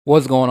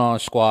What's going on,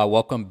 squad?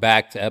 Welcome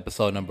back to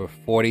episode number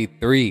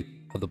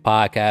 43 of the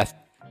podcast.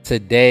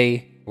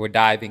 Today, we're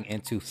diving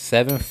into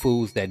 7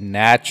 foods that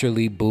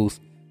naturally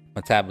boost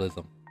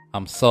metabolism.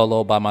 I'm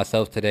solo by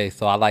myself today,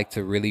 so I like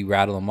to really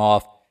rattle them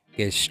off,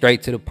 get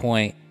straight to the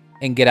point,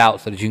 and get out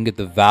so that you can get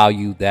the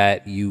value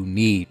that you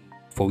need.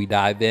 Before we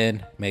dive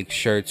in, make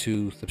sure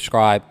to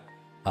subscribe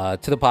to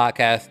the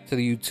podcast, to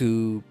the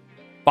YouTube,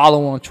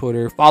 follow on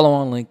Twitter, follow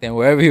on LinkedIn,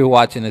 wherever you're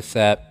watching this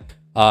at.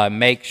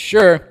 Make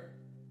sure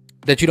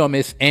that you don't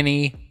miss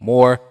any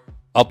more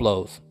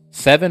uploads.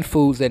 7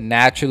 foods that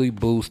naturally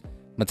boost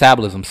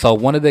metabolism. So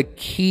one of the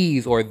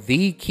keys, or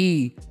the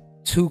key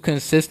to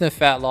consistent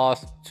fat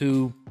loss,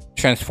 to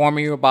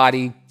transforming your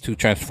body, to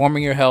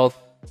transforming your health,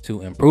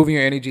 to improving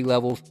your energy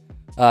levels,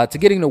 to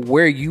getting to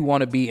where you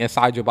want to be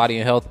inside your body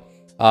and health,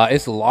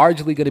 it's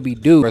largely going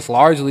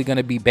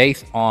to be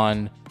based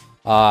on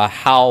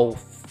how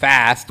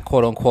fast,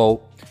 quote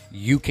unquote,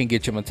 you can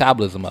get your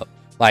metabolism up.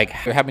 Like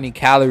how many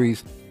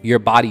calories your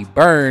body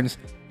burns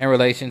in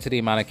relation to the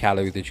amount of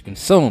calories that you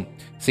consume.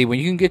 See, when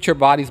you can get your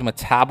body's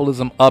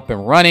metabolism up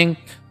and running,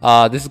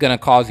 this is going to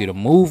cause you to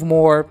move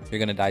more. You're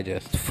going to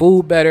digest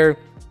food better.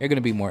 You're going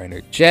to be more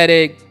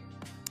energetic.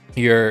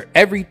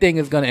 Everything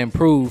is going to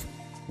improve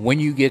when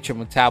you get your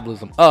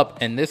metabolism up.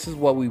 And this is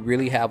what we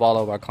really have all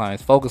of our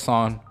clients focus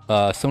on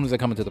as soon as they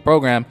come into the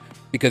program,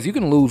 because you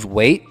can lose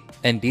weight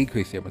and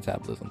decrease your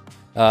metabolism.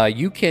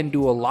 You can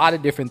do a lot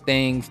of different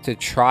things to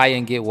try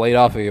and get weight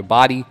off of your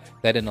body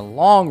that in the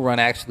long run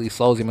actually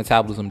slows your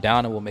metabolism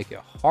down and will make it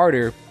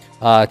harder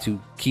to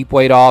keep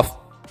weight off,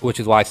 which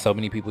is why so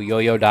many people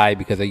yo-yo diet,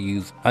 because they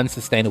use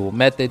unsustainable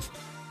methods,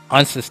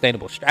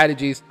 unsustainable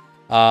strategies.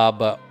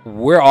 But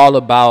we're all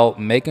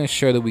about making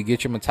sure that we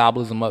get your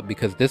metabolism up,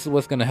 because this is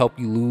what's going to help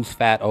you lose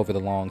fat over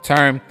the long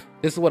term.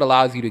 This is what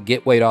allows you to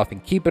get weight off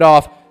and keep it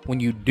off when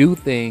you do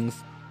things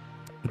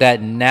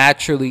that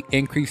naturally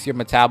increase your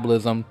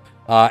metabolism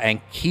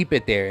and keep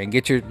it there and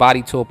get your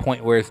body to a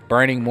point where it's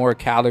burning more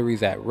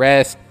calories at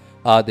rest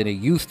than it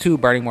used to,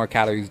 burning more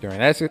calories during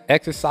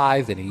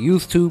exercise than it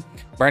used to,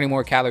 burning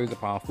more calories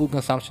upon food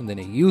consumption than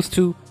it used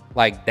to.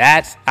 Like,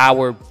 that's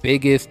our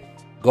biggest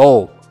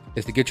goal,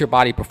 is to get your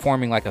body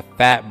performing like a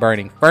fat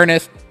burning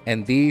furnace.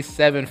 And these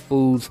 7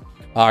 foods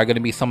are going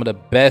to be some of the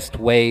best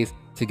ways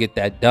to get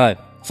that done.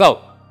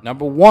 So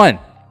number 1,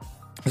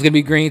 it's going to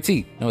be green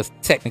tea. No, it's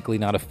technically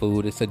not a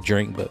food. It's a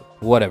drink, but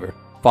whatever.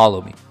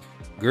 Follow me.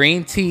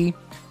 Green tea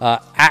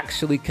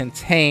actually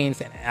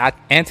contains an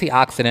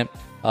antioxidant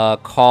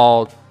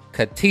called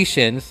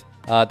catechins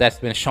that's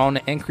been shown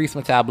to increase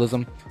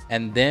metabolism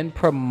and then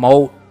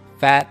promote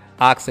fat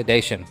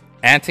oxidation.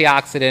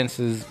 Antioxidants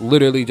is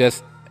literally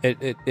just,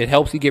 it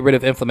helps you get rid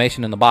of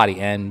inflammation in the body,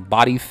 and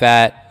body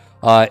fat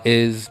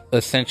is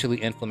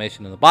essentially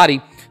inflammation in the body.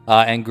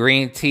 And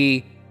green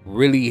tea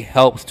really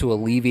helps to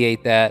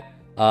alleviate that.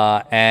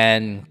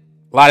 And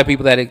a lot of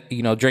people that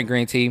drink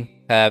green tea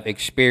have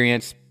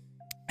experienced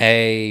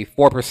a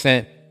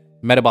 4%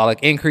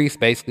 metabolic increase,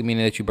 basically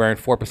meaning that you burn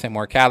 4%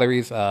 more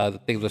calories. There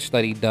was a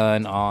study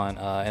done on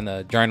in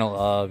the Journal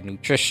of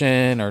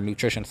Nutrition or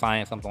Nutrition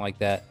Science, something like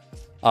that,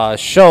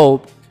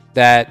 showed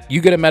that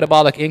you get a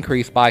metabolic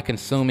increase by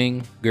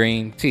consuming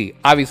green tea.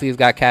 Obviously, it's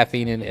got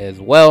caffeine in it as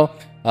well,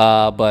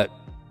 but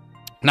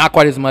not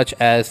quite as much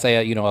as, say,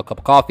 a cup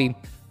of coffee.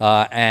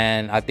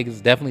 And I think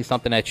it's definitely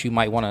something that you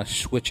might want to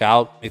switch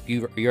out if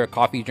you're a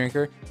coffee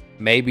drinker.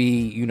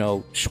 Maybe,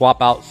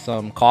 swap out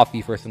some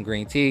coffee for some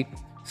green tea.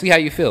 See how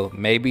you feel.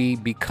 Maybe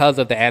because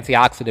of the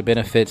antioxidant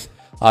benefits,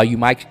 you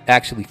might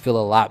actually feel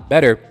a lot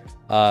better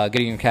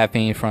getting your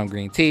caffeine from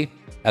green tea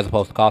as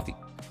opposed to coffee.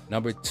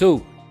 Number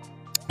 2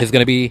 is going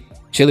to be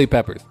chili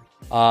peppers.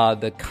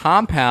 The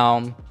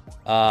compound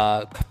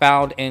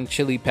found in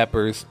chili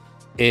peppers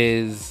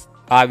is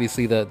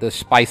obviously the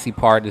spicy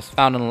part. Is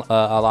found in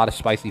a lot of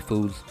spicy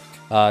foods,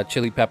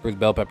 chili peppers,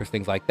 bell peppers,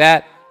 things like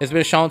that. It's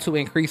been shown to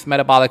increase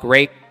metabolic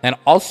rate and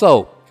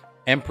also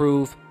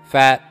improve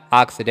fat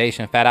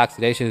oxidation. Fat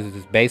oxidation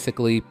is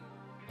basically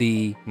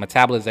the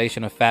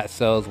metabolization of fat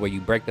cells, where you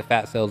break the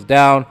fat cells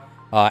down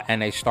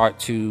and they start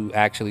to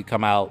actually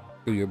come out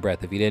through your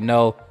breath. If you didn't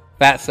know,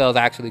 fat cells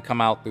actually come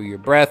out through your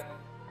breath,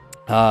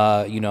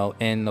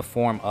 in the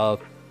form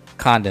of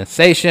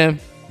condensation,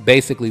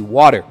 basically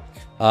water.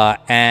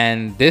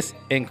 And this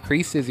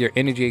increases your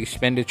energy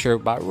expenditure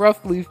by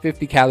roughly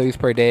 50 calories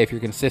per day if you're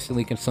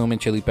consistently consuming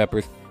chili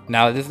peppers.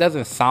 Now, this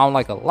doesn't sound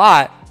like a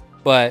lot,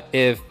 but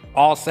if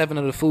all 7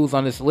 of the foods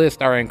on this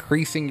list are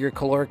increasing your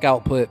caloric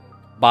output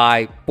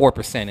by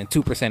 4% and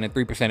 2% and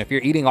 3%, if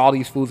you're eating all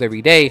these foods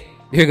every day,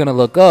 you're going to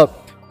look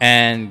up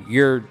and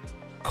your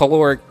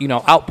caloric,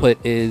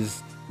 output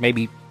is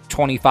maybe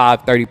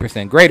 25,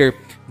 30% greater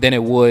than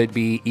it would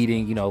be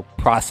eating,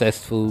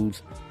 processed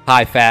foods,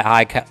 high fat,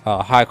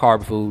 high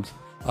carb foods.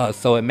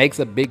 So it makes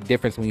a big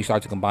difference when you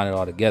start to combine it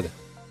all together.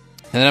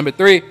 And number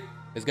 3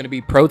 is going to be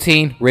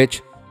protein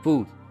rich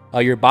foods.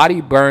 Your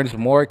body burns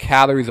more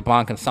calories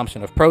upon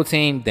consumption of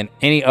protein than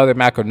any other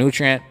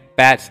macronutrient,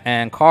 fats,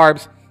 and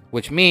carbs,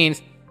 which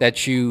means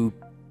that you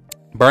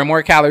burn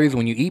more calories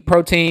when you eat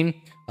protein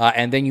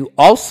And then you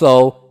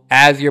also,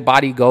 as your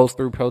body goes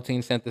through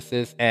protein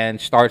synthesis and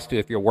starts to,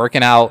 if you're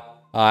working out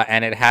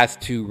and it has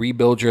to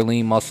rebuild your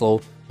lean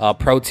muscle,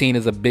 protein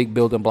is a big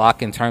building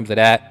block in terms of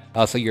that.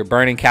 So you're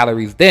burning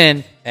calories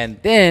then,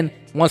 and then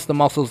once the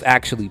muscles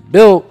actually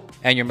build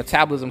and your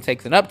metabolism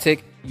takes an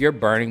uptick, you're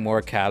burning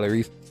more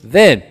calories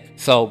then.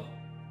 So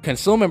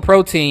consuming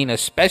protein,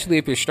 especially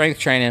if you're strength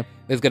training,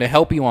 is going to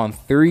help you on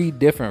 3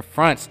 different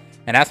fronts.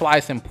 And that's why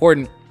it's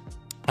important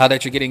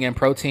that you're getting in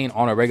protein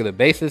on a regular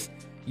basis.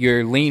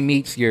 Your lean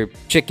meats, your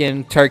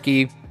chicken,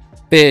 turkey,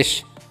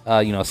 fish,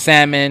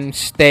 salmon,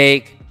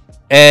 steak,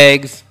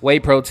 eggs, whey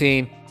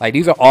protein. Like,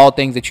 these are all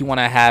things that you want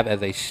to have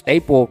as a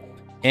staple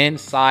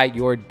inside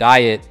your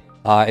diet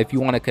if you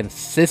want to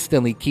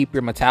consistently keep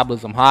your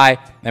metabolism high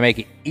and make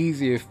it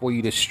easier for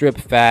you to strip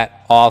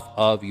fat off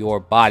of your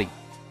body.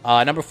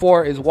 Number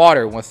 4 is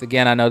water. Once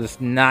again, I know this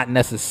is not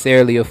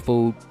necessarily a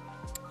food,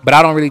 but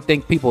I don't really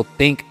think people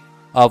think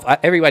of,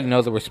 everybody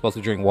knows that we're supposed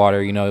to drink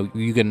water. You know,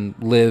 you can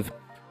live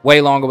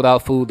way longer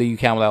without food than you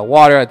can without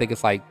water. I think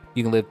it's like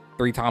you can live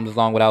 3 times as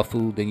long without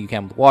food than you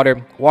can with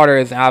water. Water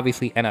is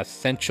obviously an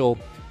essential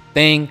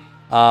thing,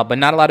 but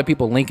not a lot of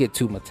people link it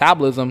to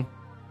metabolism.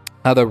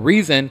 The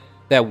reason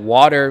that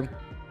water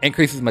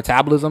increases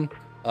metabolism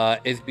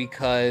is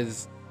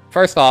because,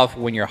 first off,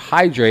 when you're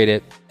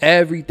hydrated,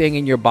 everything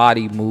in your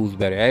body moves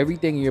better.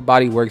 Everything in your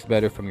body works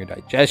better, from your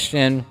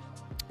digestion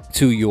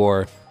to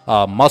your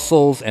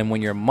muscles. And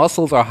when your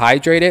muscles are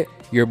hydrated,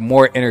 you're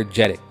more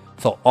energetic.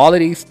 So all of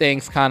these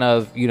things kind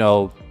of,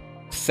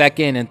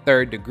 second and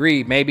third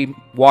degree, maybe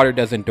water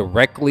doesn't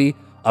directly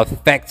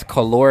affect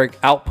caloric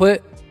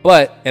output,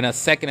 but in a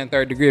second and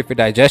third degree, if your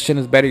digestion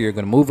is better, you're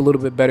going to move a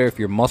little bit better. If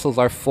your muscles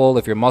are full,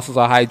 if your muscles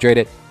are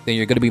hydrated, then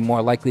you're going to be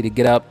more likely to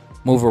get up,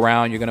 move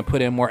around. You're going to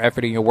put in more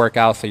effort in your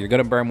workout, so you're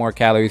going to burn more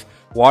calories.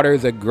 Water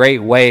is a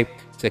great way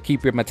to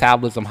keep your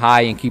metabolism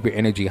high and keep your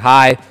energy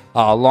high,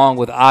 along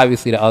with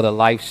obviously the other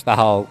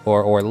lifestyle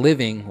or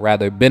living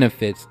rather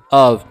benefits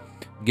of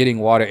getting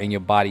water in your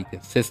body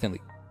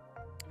consistently.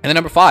 And then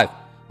number 5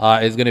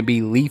 is going to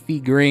be leafy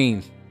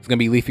greens. It's going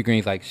to be leafy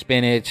greens like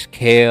spinach,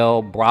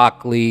 kale,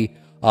 broccoli.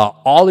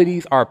 All of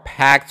these are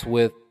packed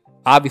with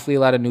obviously a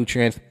lot of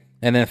nutrients,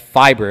 and then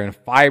fiber. And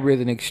fiber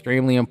is an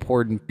extremely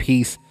important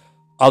piece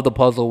of the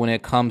puzzle when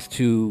it comes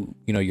to,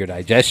 your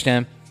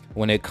digestion,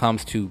 when it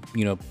comes to,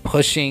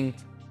 pushing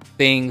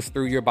things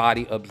through your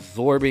body,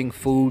 absorbing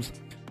foods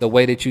the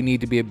way that you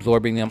need to be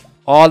absorbing them.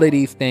 All of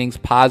these things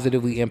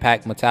positively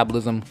impact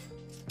metabolism.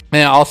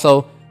 And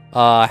also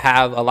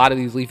have a lot of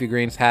these leafy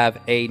greens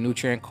have a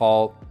nutrient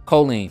called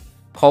choline.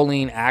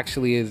 Choline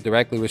actually is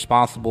directly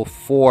responsible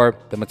for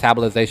the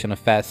metabolization of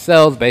fat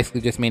cells, basically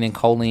just meaning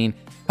choline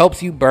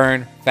helps you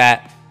burn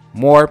fat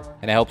more,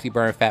 and it helps you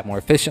burn fat more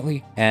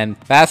efficiently and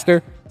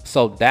faster.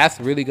 So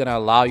that's really going to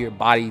allow your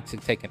body to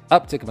take an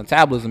uptick in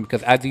metabolism,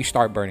 because as you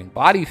start burning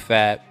body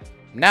fat,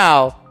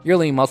 now your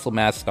lean muscle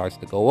mass starts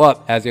to go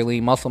up. As your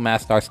lean muscle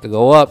mass starts to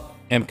go up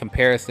in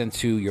comparison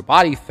to your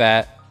body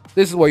fat,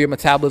 this is where your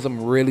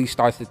metabolism really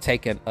starts to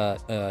take kind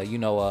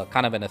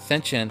of an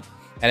ascension,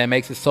 and it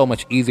makes it so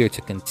much easier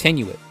to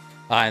continue it.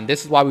 And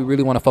this is why we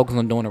really want to focus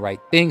on doing the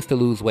right things to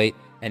lose weight,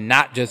 and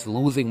not just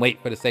losing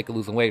weight for the sake of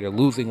losing weight, or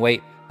losing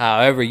weight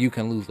however you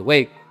can lose the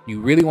weight.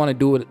 You really want to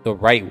do it the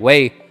right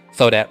way,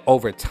 so that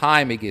over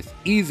time it gets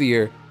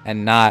easier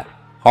and not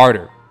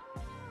harder.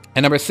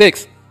 And number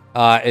 6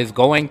 is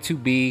going to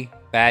be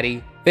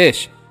fatty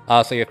fish.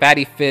 So your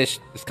fatty fish,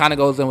 this kind of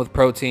goes in with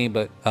protein,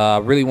 but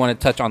really want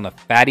to touch on the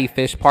fatty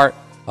fish part,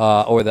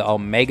 or the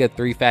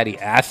omega-3 fatty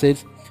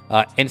acids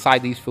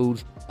inside these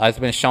foods. It's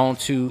been shown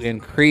to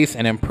increase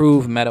and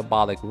improve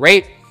metabolic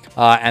rate.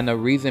 And the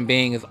reason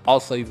being is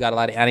also you've got a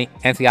lot of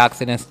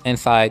antioxidants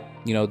inside,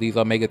 these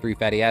omega-3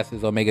 fatty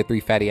acids.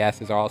 Omega-3 fatty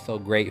acids are also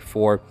great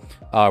for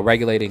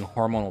regulating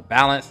hormonal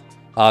balance.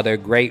 They're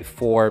great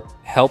for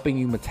helping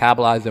you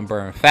metabolize and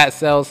burn fat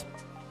cells.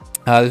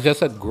 It's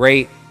just a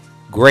great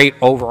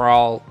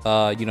overall,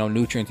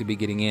 nutrient to be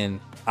getting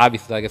in.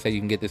 Obviously, like I said, you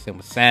can get this in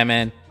with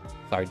salmon,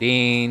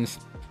 sardines,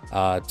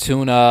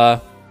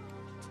 tuna,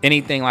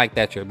 anything like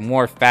that. Your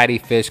more fatty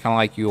fish, kind of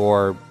like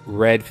your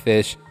red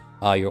fish,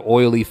 your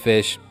oily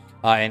fish,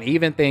 and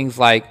even things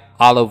like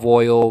olive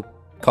oil,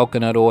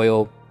 coconut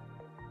oil,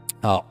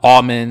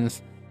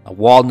 almonds,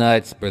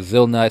 walnuts,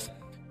 Brazil nuts,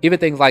 even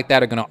things like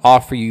that are going to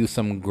offer you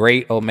some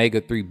great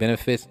omega-3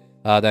 benefits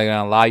that are going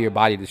to allow your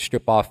body to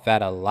strip off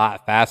fat a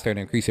lot faster and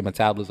increase your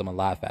metabolism a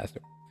lot faster.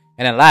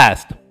 And then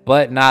last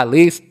but not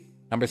least,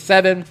 number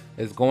 7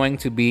 is going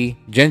to be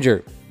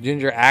ginger.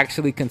 Ginger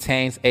actually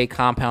contains a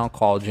compound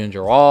called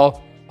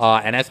gingerol,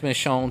 and that's been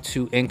shown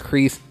to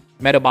increase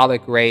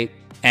metabolic rate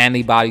and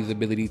the body's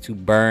ability to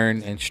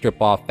burn and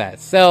strip off fat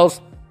cells.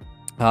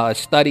 A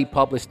study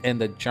published in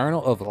the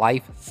Journal of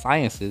Life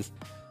Sciences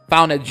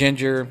found that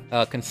ginger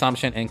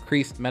consumption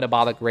increased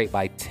metabolic rate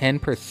by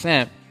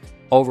 10%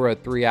 over a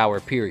 3-hour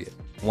period.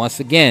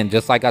 Once again,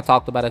 just like I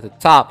talked about at the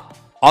top,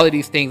 all of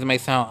these things may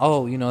sound,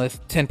 it's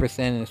 10%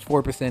 and it's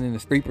 4% and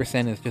it's 3%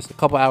 and it's just a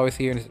couple hours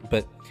here.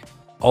 But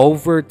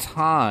over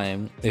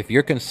time, if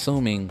you're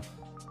consuming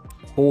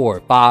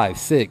 4, 5,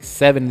 6,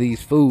 7 of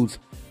these foods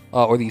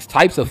or these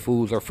types of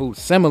foods or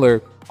foods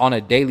similar on a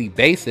daily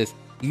basis,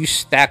 you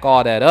stack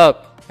all that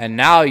up, and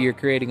now you're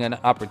creating an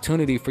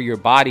opportunity for your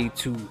body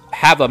to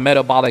have a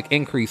metabolic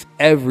increase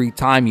every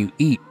time you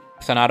eat.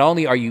 So not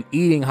only are you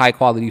eating high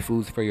quality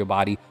foods for your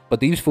body, but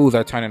these foods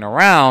are turning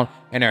around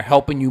and they're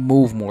helping you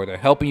move more. They're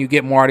helping you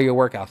get more out of your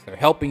workouts. They're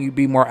helping you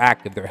be more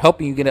active. They're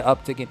helping you get an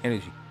uptick in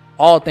energy.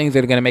 All things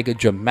that are going to make it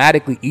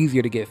dramatically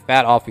easier to get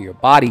fat off of your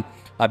body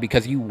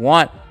because you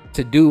want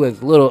to do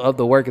as little of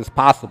the work as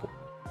possible.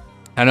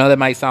 I know that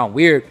might sound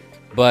weird,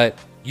 but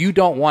you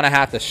don't want to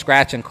have to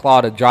scratch and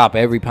claw to drop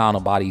every pound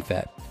of body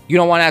fat. You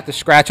don't want to have to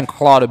scratch and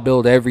claw to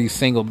build every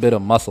single bit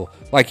of muscle.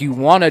 Like, you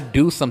want to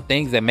do some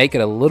things that make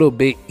it a little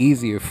bit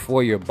easier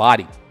for your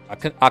body.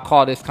 I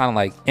call this kind of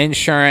like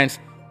insurance,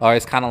 or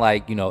it's kind of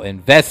like,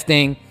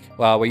 investing,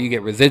 where you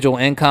get residual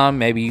income.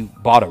 Maybe you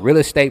bought a real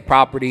estate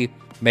property.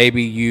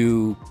 Maybe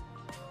you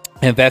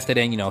invested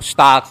in,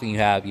 stocks, and you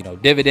have,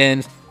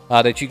 dividends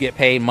that you get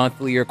paid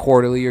monthly or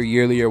quarterly or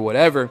yearly or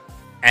whatever.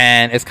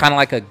 And it's kind of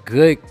like a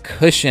good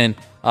cushion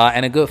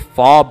and a good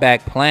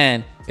fallback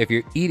plan. If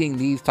you're eating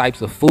these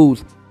types of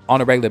foods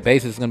on a regular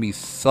basis, it's going to be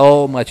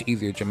so much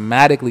easier,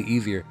 dramatically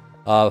easier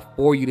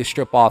for you to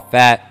strip off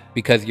fat,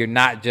 because you're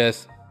not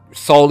just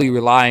solely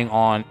relying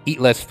on eat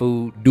less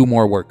food, do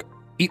more work.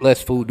 Eat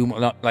less food, do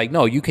more.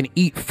 No, you can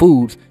eat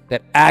foods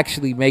that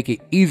actually make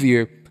it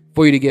easier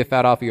for you to get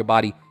fat off of your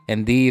body.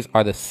 And these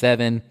are the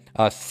seven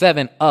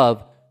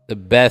of the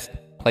best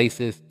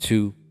places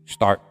to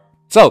start.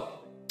 So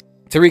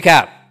to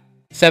recap,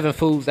 7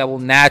 foods that will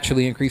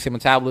naturally increase your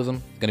metabolism.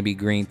 It's going to be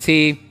green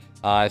tea.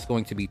 It's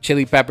going to be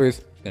chili peppers.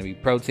 It's going to be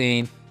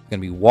protein. It's going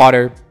to be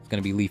water. It's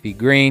going to be leafy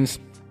greens.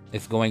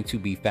 It's going to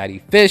be fatty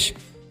fish.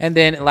 And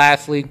then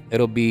lastly,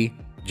 it'll be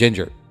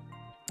ginger.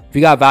 If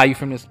you got value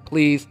from this,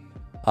 please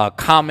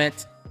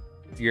comment.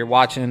 If you're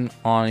watching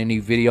on any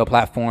video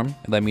platform,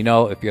 let me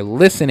know. If you're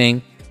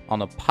listening on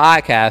the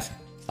podcast,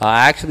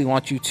 I actually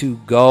want you to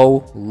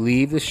go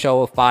leave the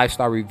show a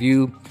 5-star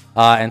review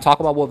and talk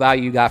about what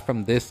value you got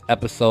from this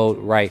episode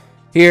right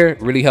here.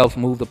 It really helps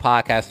move the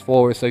podcast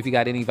forward. So if you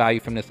got any value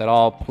from this at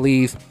all,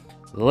 please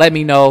let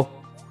me know.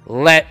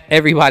 Let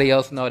everybody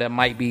else know that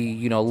might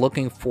be,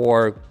 looking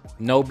for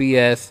no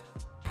BS,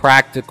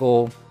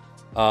 practical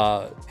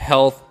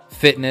health,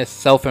 fitness,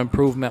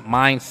 self-improvement,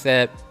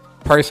 mindset,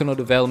 personal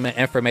development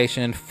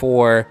information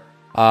for,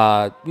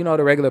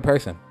 the regular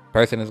person.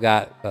 Person has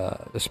got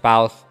the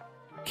spouse,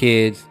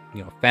 kids,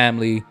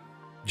 family,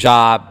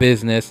 job,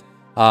 business,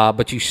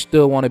 but you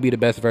still want to be the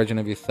best version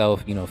of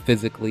yourself,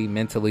 physically,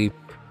 mentally,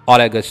 all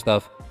that good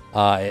stuff.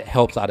 It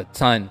helps out a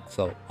ton.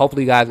 So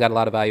hopefully you guys got a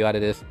lot of value out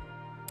of this.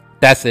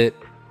 That's it.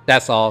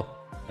 That's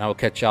all. And I will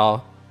catch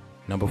y'all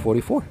number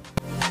 44.